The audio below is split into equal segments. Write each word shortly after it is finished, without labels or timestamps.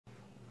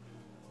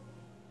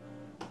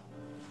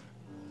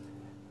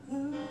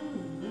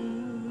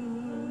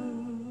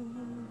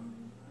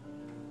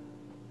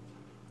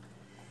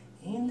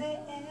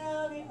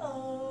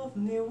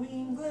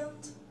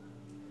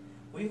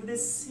the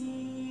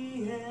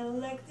sea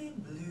electric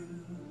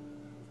blue,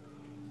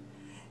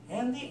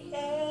 and the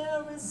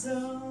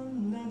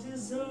Arizona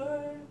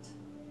desert,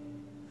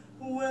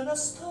 when a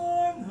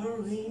storm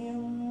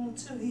hurrying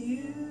to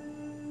you,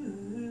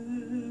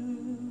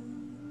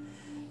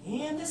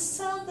 in the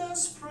southern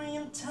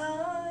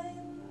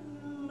springtime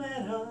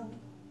meadow,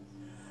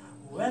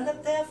 when the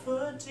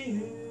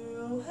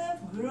daffodils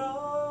have grown,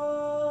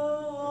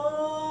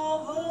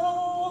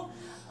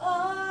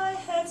 I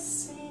have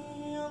seen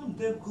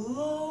the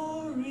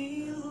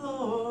glory,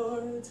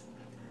 Lord,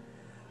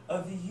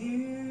 of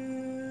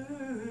you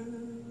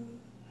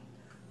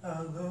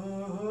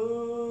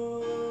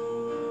alone.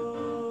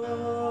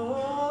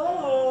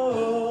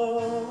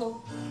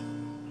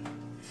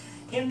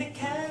 In the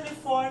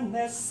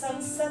California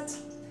sunset,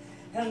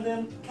 and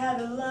the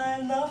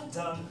Carolina of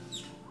dawn,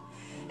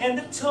 and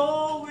the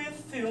tall we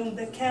feel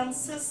the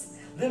Kansas,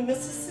 the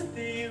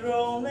Mississippi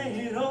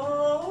rolling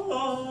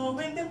on,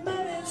 in the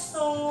meadows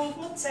of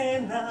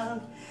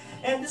Montana,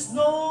 and the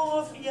snow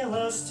of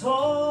Yellowstone,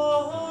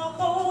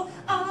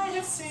 I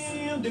have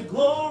seen the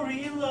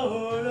glory,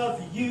 Lord,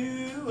 of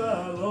you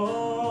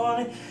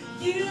alone.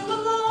 You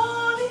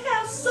alone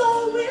have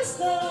so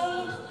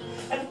wisdom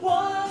and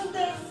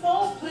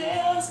wonderful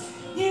plans.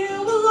 You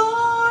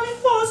alone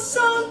for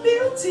some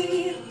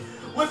beauty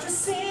with a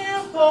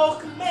simple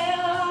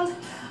command.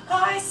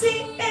 I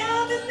see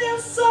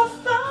evidence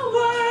of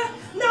power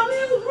now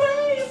in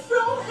rain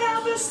from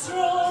heaven's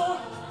throne.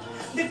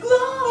 The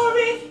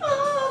glory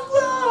of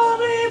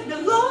glory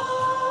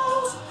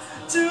belongs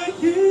to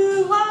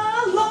you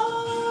alone.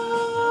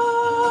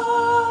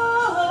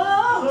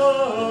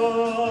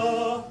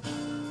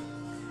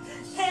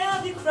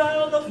 And the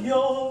crown of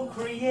your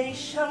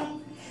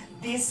creation,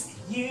 this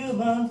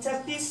human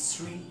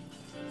tapestry,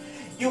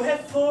 you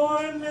have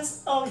formed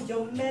us of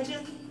your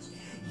magic,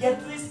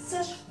 yet with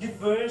such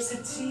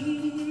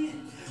diversity.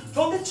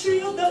 From the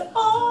children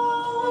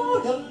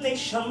of the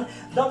nation,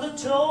 down the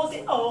toes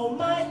of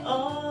my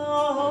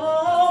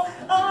own,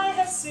 I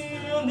have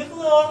seen the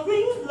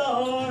glory,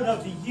 Lord,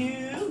 of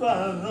you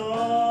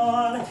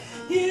alone.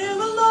 You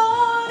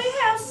alone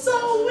have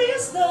so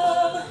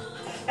wisdom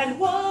and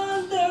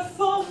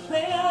wonderful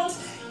plans.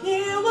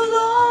 You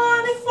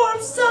alone form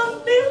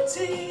some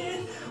beauty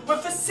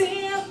with a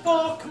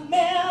simple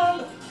command.